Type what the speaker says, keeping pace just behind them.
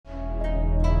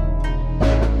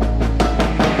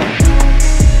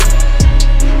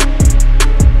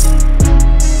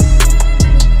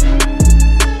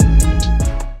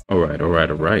All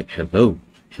right. Hello,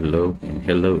 and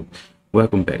hello.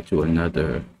 Welcome back to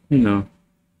another,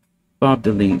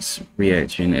 BobTheLynx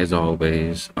reaction as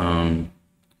always.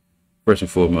 First and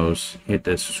foremost, hit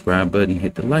the subscribe button,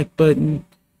 hit the like button,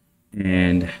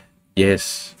 and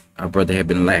yes, our brother had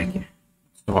been lacking.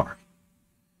 Sorry.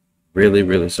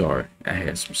 Really sorry. I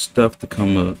had some stuff to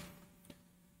come up.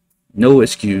 No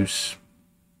excuse,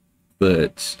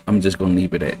 but I'm just gonna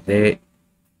leave it at that.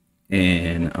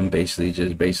 And I'm basically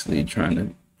trying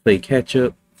to play catch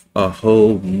up a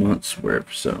whole month's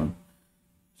worth. So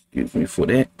excuse me for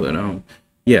that, but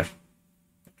yeah,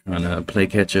 trying to play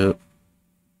catch up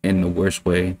in the worst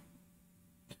way.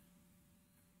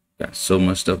 Got so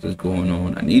much stuff that's going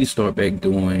on. I need to start back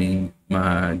doing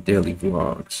my daily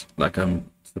vlogs like I'm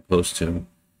supposed to.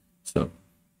 So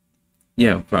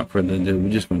yeah, without further ado,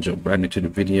 we're just gonna jump right into the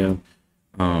video.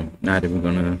 Not that we're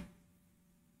gonna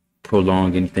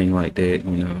prolong anything like that.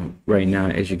 Right now,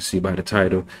 as you can see by the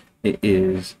title, it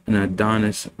is an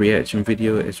Adonis reaction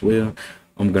video as well.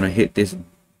 I'm gonna hit this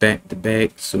back to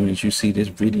back. As soon as you see this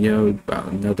video, about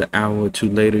another hour or two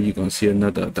later, you're gonna see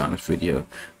another Adonis video.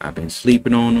 I've been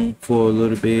sleeping on them for a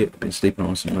little bit. I've been sleeping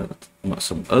on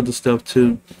some other stuff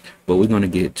too, but we're gonna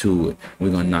get to it.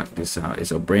 We're gonna knock this out.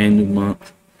 It's a brand new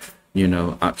month.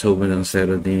 October done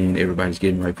settled in. Everybody's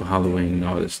getting ready for Halloween and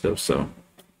all this stuff. So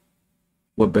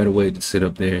what better way to sit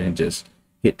up there and just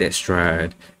hit that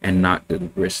stride and knock the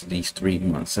rest of these 3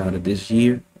 months out of this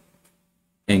year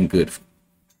in good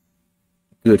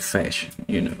fashion,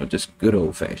 just good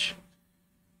old fashioned.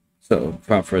 So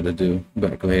without further ado, I'm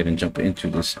about to go ahead and jump into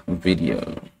this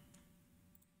video.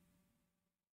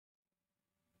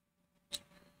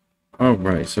 All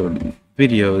right, so the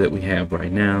video that we have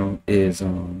right now is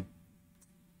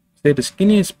say the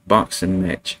skinniest boxing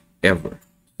match ever.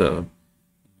 So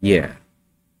yeah,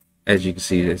 as you can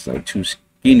see, there's like two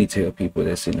skinny tail people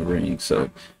that's in the ring. So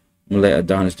I'm gonna let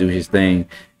Adonis do his thing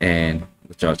and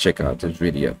let y'all check out this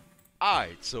video.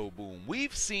 Alright, so boom,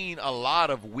 we've seen a lot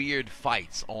of weird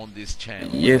fights on this channel.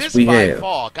 Yes, we have. This by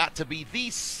far got to be the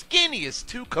skinniest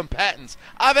two combatants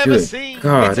I've ever seen.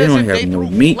 God, they don't have no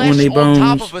meat on their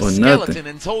bones or nothing.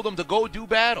 And told them to go do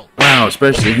battle. Wow,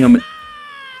 especially him.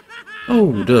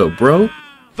 Hold up, bro.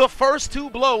 The first two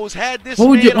blows had this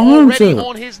Hold man your arms already up.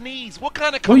 on his knees. What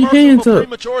kind of Hold your commercial hands for up.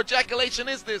 premature ejaculation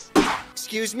is this?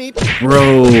 Excuse me?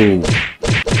 Bro.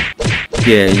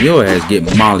 Yeah, your ass get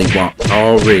mollywopped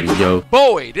already, yo.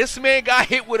 Boy, this man got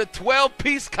hit with a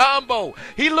 12-piece combo.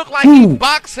 He looked like he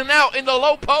boxing out in the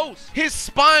low post. His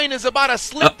spine is about to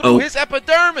slip through his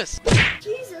epidermis.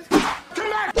 Jesus.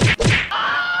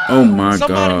 Oh my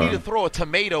Somebody need to God. throw a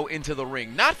tomato into the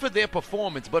ring, not for their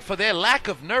performance, but for their lack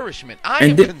of nourishment. I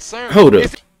am concerned. Hold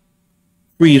up.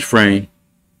 Freeze frame.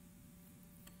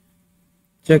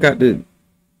 Check out the,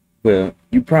 well,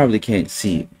 you probably can't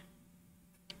see it,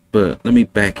 but let me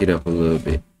back it up a little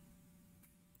bit.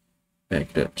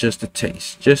 Back it up just a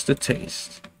taste, just a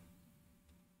taste.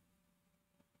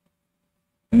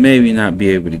 Maybe not be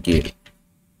able to get it,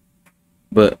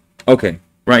 but okay,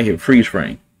 right here, freeze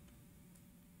frame.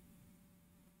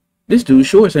 This dude's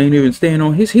shorts ain't even staying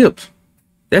on his hips.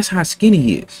 That's how skinny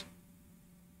he is.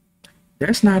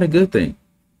 That's not a good thing.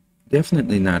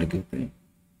 Definitely not a good thing.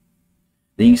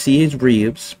 Then you see his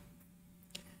ribs.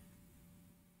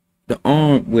 The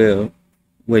arm, well,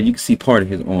 you can see part of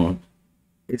his arm.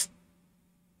 It's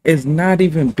not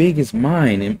even big as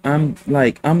mine. And I'm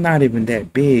not even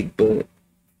that big, but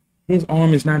his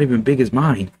arm is not even big as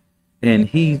mine. And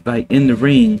he's like in the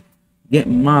ring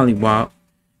getting mollywop,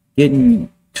 getting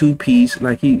two-piece,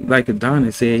 like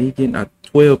Adonis said, he getting a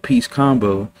 12-piece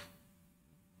combo.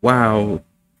 Wow,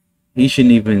 he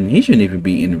shouldn't even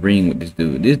be in the ring with this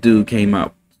dude. This dude came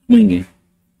out swinging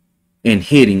and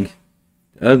hitting.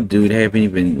 The other dude haven't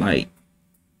even like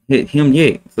hit him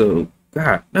yet. So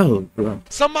God, no, bro.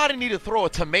 Somebody need to throw a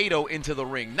tomato into the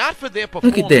ring, not for their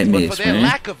performance, Look at that but miss, for their man.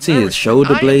 lack of See his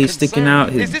shoulder blade sticking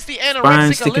out, his Is this the spine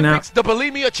anorexic sticking Olympics, out. the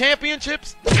bulimia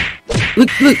championships? Look.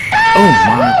 Oh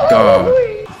my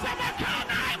God.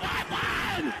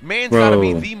 Man's Bro. gotta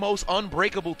be the most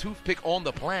unbreakable toothpick on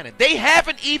the planet. They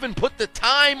haven't even put the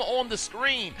time on the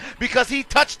screen because he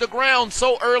touched the ground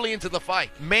so early into the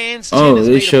fight. Man's chin is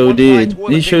they made of sure one did. fine toilet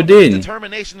They paper, sure but his didn't.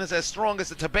 determination is as strong as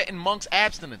the Tibetan monk's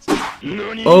abstinence.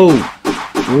 Oh,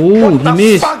 he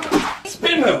missed.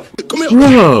 Spin move.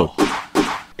 Bro.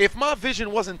 If my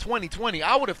vision wasn't 2020,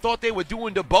 I would have thought they were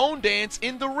doing the bone dance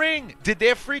in the ring. Did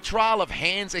their free trial of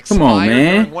hands expire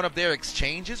man. during one of their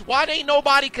exchanges? Why ain't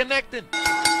nobody connecting?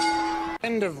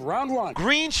 End of round 1.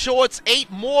 Green Shorts ate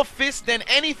more fists than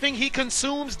anything he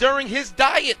consumes during his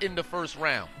diet in the first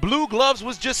round. Blue Gloves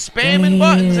was just spamming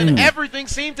buttons and everything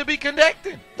seemed to be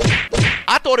connecting.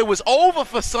 I thought it was over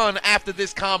for Son after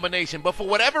this combination, but for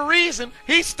whatever reason,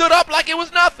 he stood up like it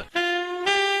was nothing.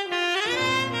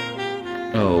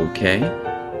 Okay.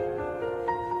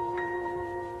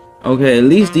 Okay, at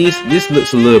least this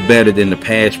looks a little better than the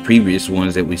past previous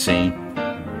ones that we seen.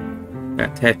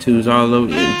 Got tattoos all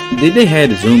over. Did they have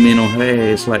to zoom in on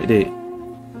her ass like that?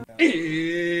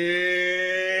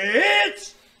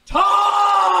 It's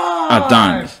time!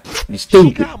 Adonis, you She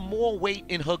stupid. got more weight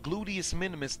in her gluteus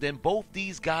minimus than both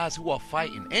these guys who are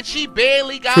fighting, and she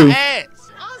barely got True. ass.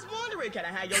 I was wondering, can I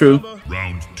have your True. number?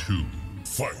 Round 2.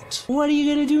 Fight. What are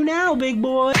you gonna do now, big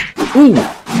boy? Ooh.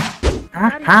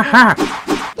 Ha ha ha.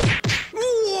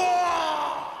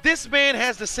 This man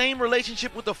has the same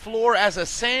relationship with the floor as a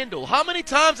sandal. How many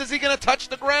times is he gonna touch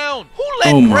the ground? Who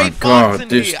let Oh my Great Fox God, in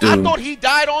this here? I dude. thought he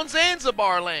died on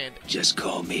Zanzibar land. Just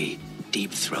call me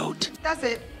Deep Throat. That's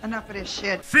it. Enough of this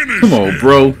shit. Finish. Come on,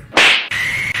 bro.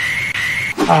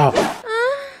 Oh.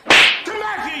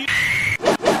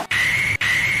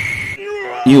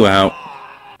 You out.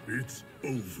 It's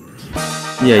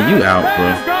over. Yeah, you out,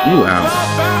 bro. You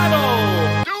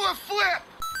out. Do a flip.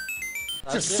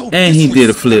 And he did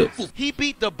a flip. He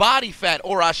beat the body fat,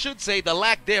 or I should say the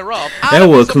lack thereof, out That of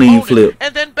was his a clean opponent, flip.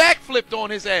 and then backflipped on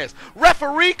his ass.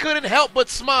 Referee couldn't help but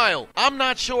smile. I'm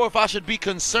not sure if I should be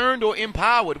concerned or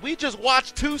empowered. We just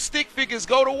watched two stick figures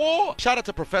go to war. Shout out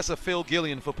to Professor Phil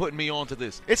Gillian for putting me onto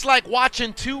this. It's like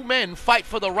watching two men fight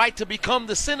for the right to become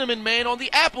the Cinnamon Man on the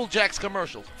Apple Jacks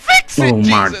commercials. Fix it, Oh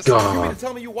my Jesus! God. You mean to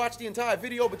tell me you watched the entire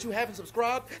video but you haven't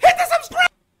subscribed? Hit the subscribe!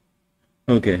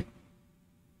 Okay.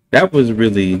 That was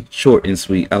really short and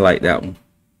sweet. I like that one.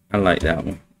 I like that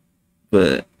one.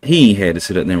 But he ain't had to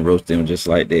sit up there and roast them just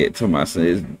like that. Talking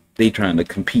about they trying to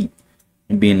compete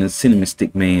and being the cinnamon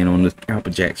stick man on the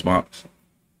Apple Jacks box.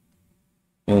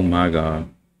 Oh my God.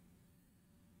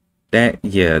 That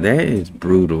is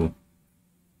brutal.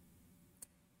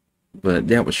 But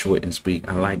that was short and sweet.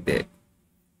 I like that.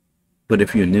 But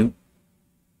if you're new,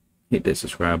 hit that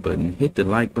subscribe button, hit the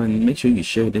like button, make sure you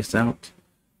share this out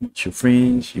with your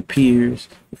friends, your peers,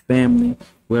 your family,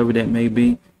 whoever that may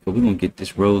be. But we're gonna get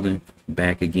this rolling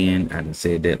back again. I done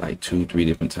said that like 2-3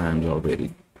 different times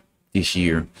already this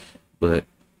year, but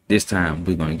this time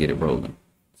we're gonna get it rolling.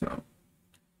 So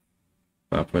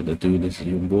without further ado, this is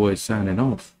your boy signing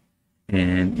off,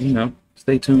 and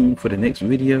stay tuned for the next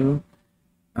video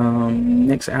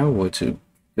next hour or two,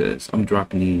 because I'm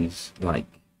dropping these like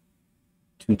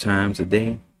 2 times a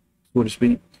day, so to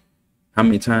speak. How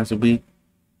many times a week?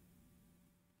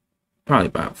 Probably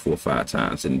about 4 or 5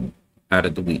 times out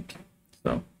of the week.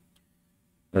 So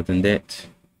other than that,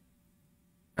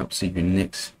 I'll see you in the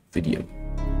next video.